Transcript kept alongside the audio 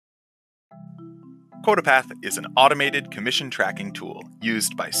QuotaPath is an automated commission tracking tool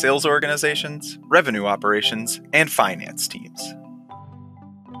used by sales organizations, revenue operations, and finance teams.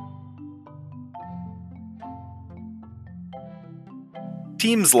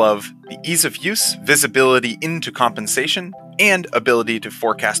 Teams love the ease of use, visibility into compensation, and ability to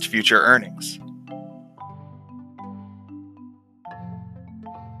forecast future earnings.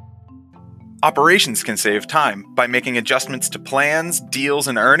 Operations can save time by making adjustments to plans, deals,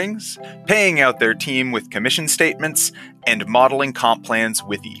 and earnings, paying out their team with commission statements, and modeling comp plans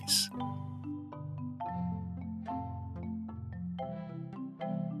with ease.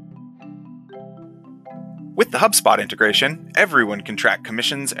 With the HubSpot integration, everyone can track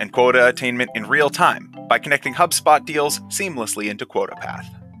commissions and quota attainment in real time by connecting HubSpot deals seamlessly into QuotaPath.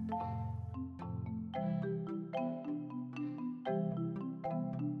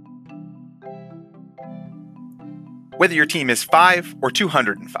 Whether your team is 5 or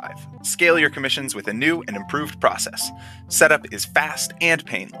 205, scale your commissions with a new and improved process. Setup is fast and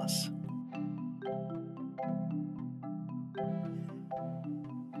painless.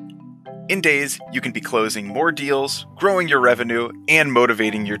 In days, you can be closing more deals, growing your revenue, and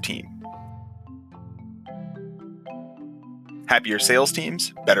motivating your team. Happier sales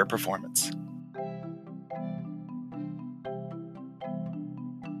teams, better performance.